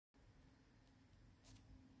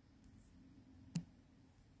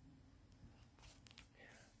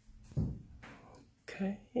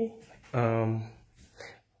Okay.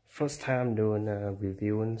 First time doing a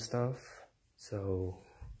review and stuff. So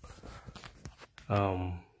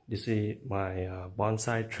this is my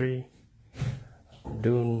bonsai tree.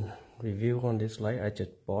 Doing review on this light I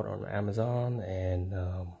just bought on Amazon, and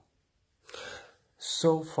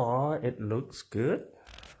so far it looks good.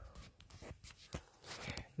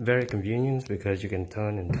 Very convenient because you can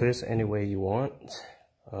turn and twist any way you want.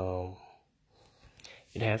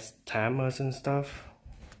 It has timers and stuff.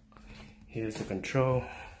 Here's the control.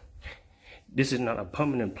 This is not a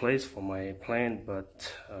permanent place for my plant, but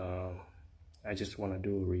I just want to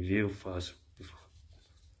do a review first.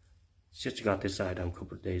 Just got this item a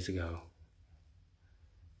couple of days ago.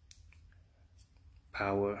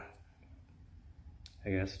 Power. I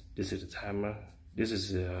guess this is the timer. This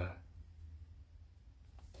is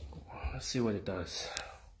let's see what it does.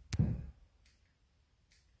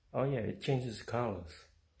 Oh yeah, it changes colors.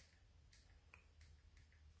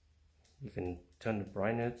 You can turn the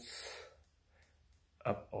brightness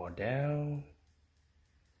up or down.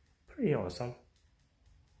 Pretty awesome.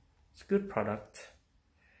 It's a good product.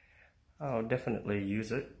 I'll definitely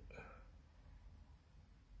use it.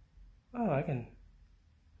 Oh, I can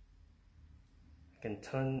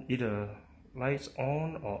turn either lights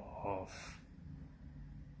on or off.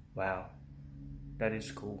 Wow, that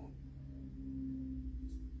is cool.